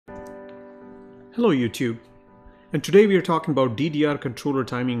Hello YouTube, and today we are talking about DDR controller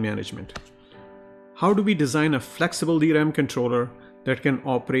timing management. How do we design a flexible DRAM controller that can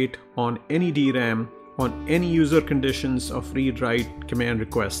operate on any DRAM on any user conditions of read-write command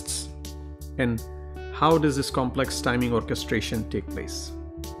requests? And how does this complex timing orchestration take place?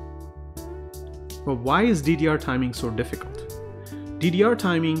 Well, why is DDR timing so difficult? DDR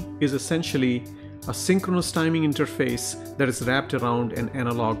timing is essentially a synchronous timing interface that is wrapped around an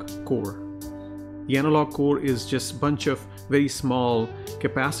analog core. The analog core is just a bunch of very small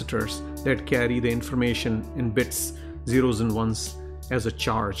capacitors that carry the information in bits, zeros and ones as a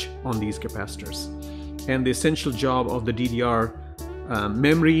charge on these capacitors. And the essential job of the DDR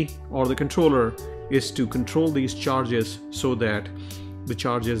memory or the controller is to control these charges so that the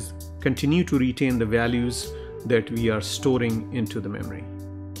charges continue to retain the values that we are storing into the memory.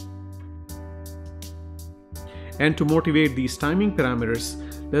 And to motivate these timing parameters,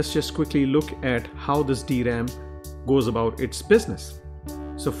 let's just quickly look at how this DRAM goes about its business.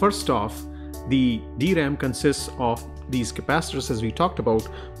 So first off, the DRAM consists of these capacitors as we talked about,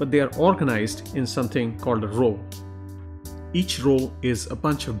 but they are organized in something called a row. Each row is a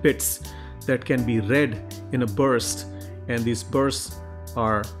bunch of bits that can be read in a burst, and these bursts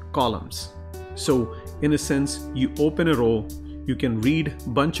are columns. So in a sense, you open a row, you can read a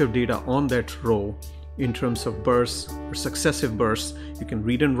bunch of data on that row in terms of bursts or successive bursts. You can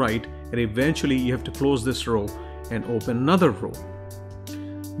read and write, and eventually you have to close this row and open another row.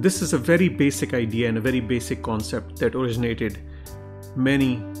 This is a very basic idea and a very basic concept that originated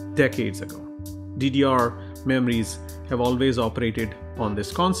many decades ago. DDR memories have always operated on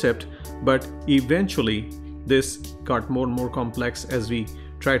this concept, but eventually this got more and more complex as we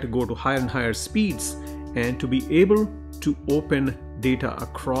try to go to higher and higher speeds, and to be able to open data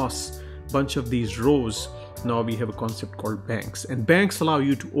across bunch of these rows, now we have a concept called banks, and banks allow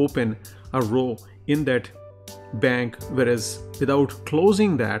you to open a row in that bank, whereas without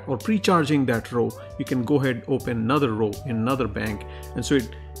closing that or pre-charging that row, you can go ahead and open another row in another bank. And so it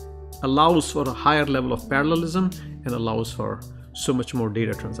allows for a higher level of parallelism and allows for so much more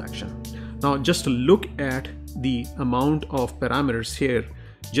data transaction. Now just to look at the amount of parameters here,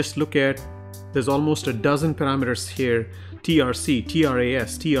 just look at, there's almost a dozen parameters here: TRC,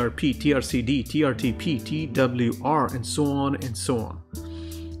 TRAS, TRP, TRCD, TRTP, TWR, and so on and so on.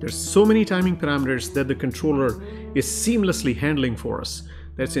 There's so many timing parameters that the controller is seamlessly handling for us.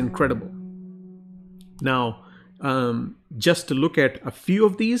 That's incredible. Now, just to look at a few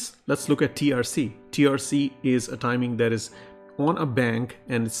of these, let's look at TRC. TRC is a timing that is on a bank,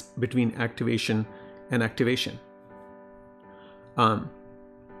 and it's between activation and activation.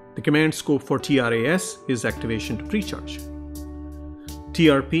 The command scope for TRAS is activation to pre-charge.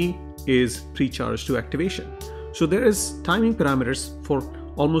 TRP is pre-charge to activation. So there is timing parameters for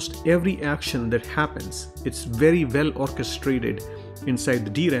almost every action that happens. It's very well orchestrated inside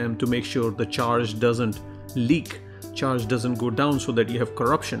the DRAM to make sure the charge doesn't leak, charge doesn't go down, so that you have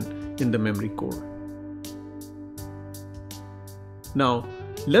corruption in the memory core. Now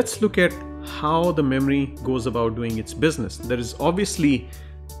let's look at how the memory goes about doing its business. There is obviously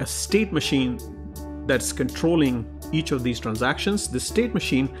a state machine that's controlling each of these transactions. The state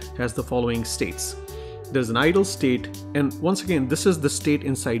machine has the following states. There's an idle state, and once again, this is the state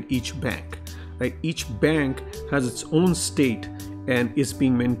inside each bank, right? Each bank has its own state and is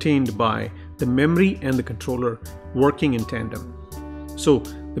being maintained by the memory and the controller working in tandem. So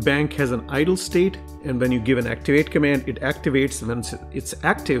the bank has an idle state, and when you give an activate command, it activates. When it's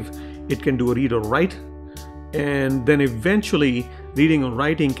active, it can do a read or write, and then eventually reading or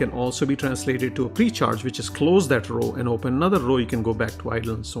writing can also be translated to a pre-charge, which is close that row and open another row. You can go back to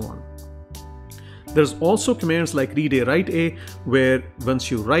idle and so on. There's also commands like read A, write A, where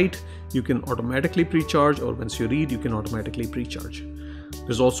once you write, you can automatically pre-charge, or once you read, you can automatically pre-charge.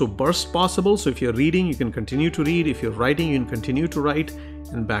 There's also burst possible. So if you're reading, you can continue to read. If you're writing, you can continue to write,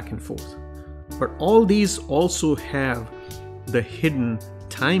 and back and forth. But all these also have the hidden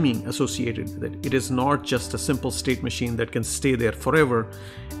timing associated with it. It is not just a simple state machine that can stay there forever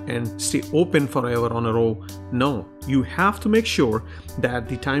and stay open forever on a row. No, you have to make sure that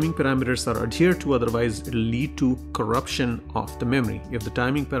the timing parameters are adhered to, otherwise it will lead to corruption of the memory. If the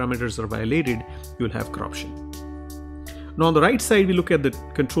timing parameters are violated, you will have corruption. Now on the right side, we look at the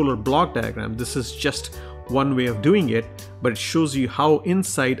controller block diagram. This is just one way of doing it, but it shows you how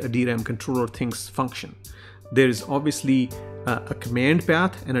inside a DRAM controller things function. There is obviously a command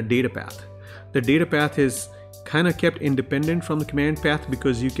path and a data path. The data path is kind of kept independent from the command path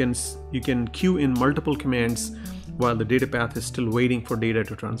because you can queue in multiple commands while the data path is still waiting for data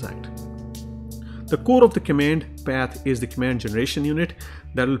to transact. The core of the command path is the command generation unit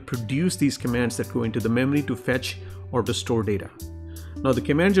that will produce these commands that go into the memory to fetch or to store data. Now the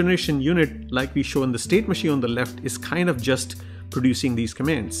command generation unit, like we show in the state machine on the left, is kind of just producing these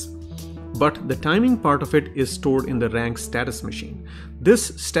commands. But the timing part of it is stored in the rank status machine.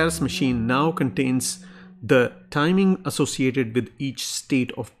 This status machine now contains the timing associated with each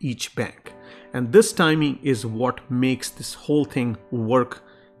state of each bank. And this timing is what makes this whole thing work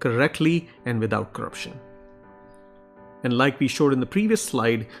correctly and without corruption. And like we showed in the previous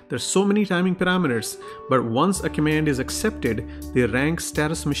slide, there's so many timing parameters, but once a command is accepted, the rank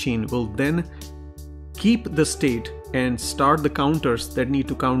status machine will then keep the state and start the counters that need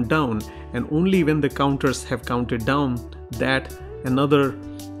to count down, and only when the counters have counted down that another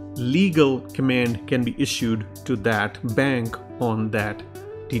legal command can be issued to that bank on that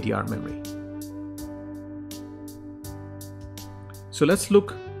DDR memory. So let's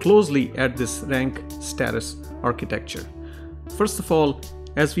look closely at this rank status architecture. First of all,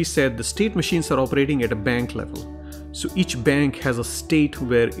 as we said, the state machines are operating at a bank level. So each bank has a state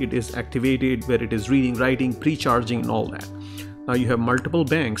where it is activated, where it is reading, writing, pre-charging and all that. Now you have multiple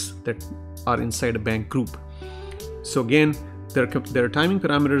banks that are inside a bank group. So again, there are timing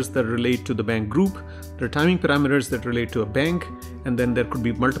parameters that relate to the bank group, there are timing parameters that relate to a bank, and then there could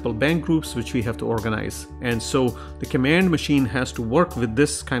be multiple bank groups which we have to organize. And so the command machine has to work with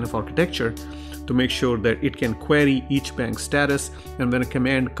this kind of architecture to make sure that it can query each bank status, and when a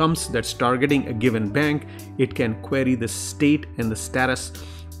command comes that's targeting a given bank, it can query the state and the status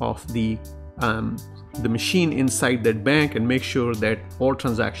of the machine inside that bank and make sure that all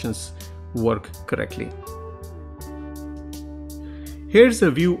transactions work correctly. Here's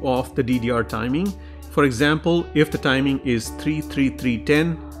a view of the DDR timing. For example, if the timing is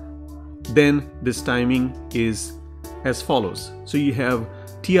 33310, then this timing is as follows. So you have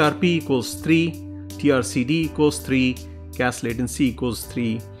TRP equals 3, TRCD equals 3, cache latency equals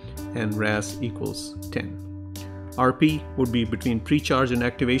 3, and RAS equals 10. RP would be between pre-charge and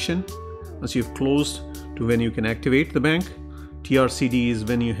activation, once you've closed to when you can activate the bank. TRCD is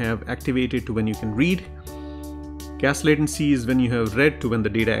when you have activated to when you can read. Cache latency is when you have read to when the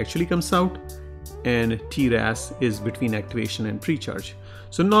data actually comes out, and TRAS is between activation and pre-charge.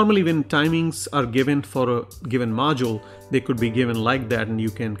 So normally when timings are given for a given module, they could be given like that, and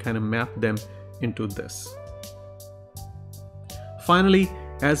you can kind of map them into this. Finally,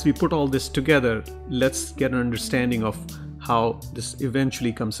 as we put all this together, let's get an understanding of how this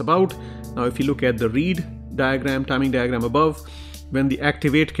eventually comes about. Now if you look at the read diagram, timing diagram above, when the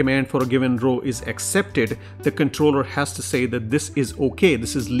activate command for a given row is accepted, the controller has to say that this is okay,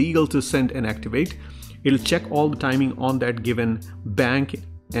 this is legal to send and activate. It'll check all the timing on that given bank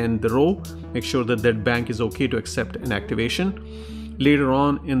and the row, make sure that that bank is okay to accept an activation. Later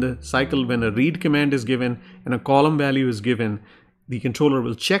on in the cycle, when a read command is given and a column value is given, the controller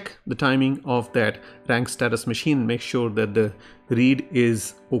will check the timing of that rank status machine, make sure that the read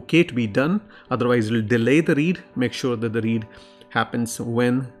is okay to be done. Otherwise, it'll delay the read, make sure that the read happens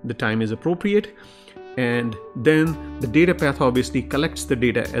when the time is appropriate. And then the data path obviously collects the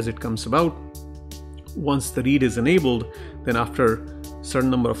data as it comes about. Once the read is enabled, then after a certain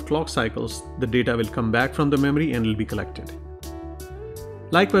number of clock cycles, the data will come back from the memory and will be collected.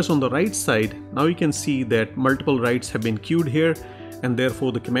 Likewise, on the right side, now you can see that multiple writes have been queued here, and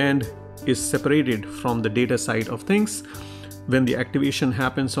therefore the command is separated from the data side of things. When the activation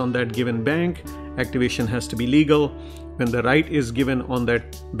happens on that given bank, activation has to be legal. When the write is given on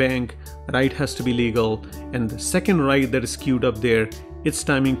that bank, write has to be legal. And the second write that is queued up there, its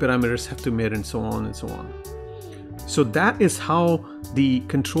timing parameters have to mirror, and so on and so on. So that is how the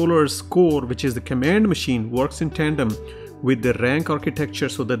controller's core, which is the command machine, works in tandem with the rank architecture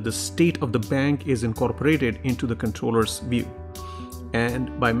so that the state of the bank is incorporated into the controller's view.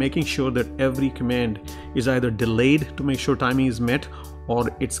 And by making sure that every command is either delayed to make sure timing is met, or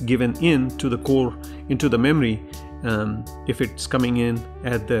it's given in to the core, into the memory, if it's coming in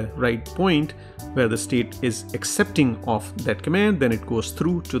at the right point where the state is accepting of that command, then it goes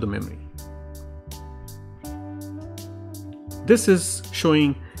through to the memory. This is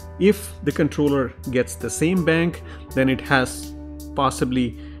showing if the controller gets the same bank, then it has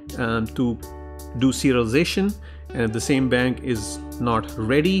possibly to do serialization, and if the same bank is not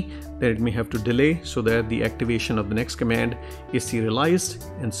ready, then it may have to delay so that the activation of the next command is serialized,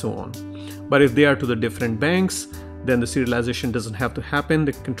 and so on. But if they are to the different banks, then the serialization doesn't have to happen.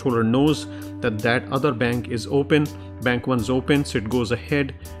 The controller knows that that other bank is open, bank 1 is open, so it goes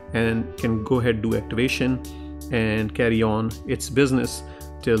ahead and can go ahead do activation and carry on its business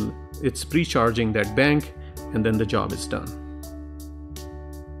till it's pre-charging that bank, and then the job is done.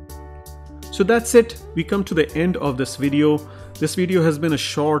 So that's it. We come to the end of this video. This video has been a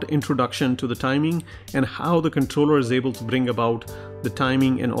short introduction to the timing and how the controller is able to bring about the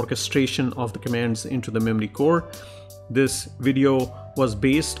timing and orchestration of the commands into the memory core. This video was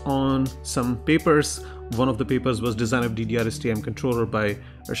based on some papers. One of the papers was Design of DRAM Controller by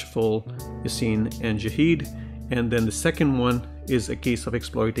Arshaful, Yassine, and Jahid. And then the second one is a case of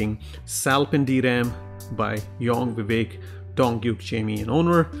exploiting Salpin DRAM by Yong, Vivek, Donggyuk, Jamie, and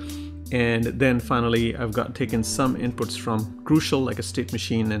Onur. And then finally, I've taken some inputs from Crucial, like a state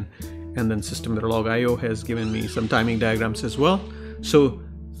machine, and then System Verilog IO has given me some timing diagrams as well. So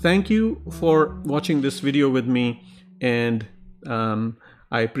thank you for watching this video with me, and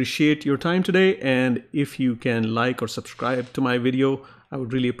I appreciate your time today. And if you can like or subscribe to my video, I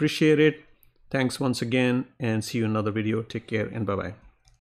would really appreciate it. Thanks once again, and see you in another video. Take care and bye-bye.